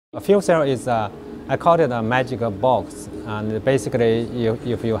A fuel cell is, I call it a magic box. And basically,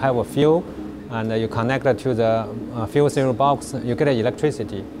 if you have a fuel and you connect it to the fuel cell box, you get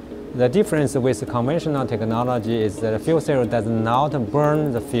electricity. The difference with conventional technology is that the fuel cell does not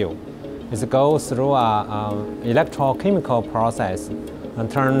burn the fuel. It goes through an electrochemical process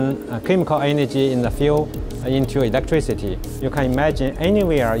and turn chemical energy in the fuel into electricity. You can imagine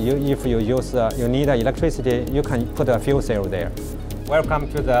anywhere if you need electricity, you can put a fuel cell there.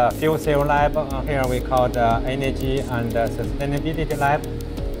 Welcome to the fuel cell lab. Here we call the Energy and Sustainability Lab.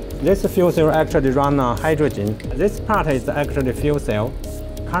 This fuel cell actually runs on hydrogen. This part is actually fuel cell.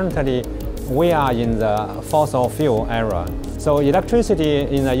 Currently, we are in the fossil fuel era. So electricity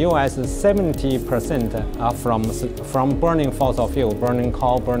in the US, 70% are from burning fossil fuel, burning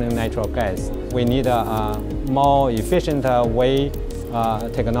coal, burning natural gas. We need a more efficient way,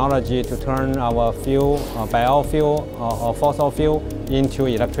 technology to turn our fuel, biofuel or fossil fuel into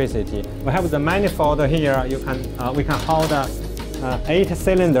electricity. We have the manifold here. We can hold 8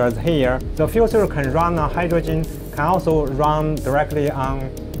 cylinders here. The fuel cell can run on hydrogen, can also run directly on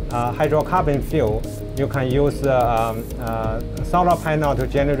hydrocarbon fuel. You can use solar panel to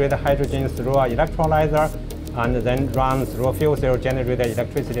generate hydrogen through an electrolyzer and then run through a fuel cell generated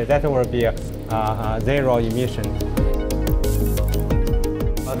electricity. That will be zero emission.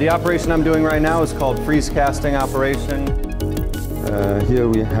 The operation I'm doing right now is called freeze casting operation. Here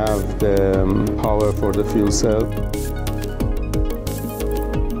we have the power for the fuel cell.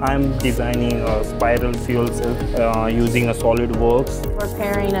 I'm designing a spiral fuel cell using a SolidWorks. We're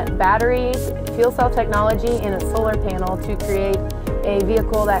pairing batteries, fuel cell technology, and a solar panel to create a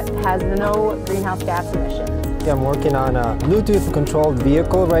vehicle that has no greenhouse gas emissions. I'm working on a Bluetooth-controlled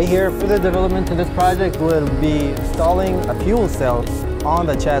vehicle right here. Further development in this project will be installing a fuel cell on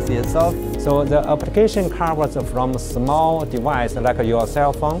the chassis itself. So the application covers from small device like your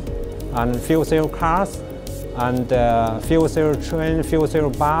cell phone and fuel cell cars and fuel cell train, fuel cell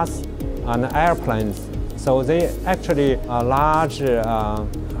bus and airplanes. So they actually a large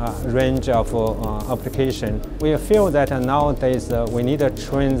range of application. We feel that nowadays we need to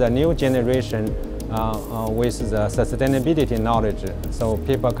train the new generation with the sustainability knowledge so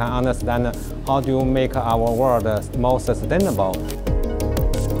people can understand how do you make our world more sustainable.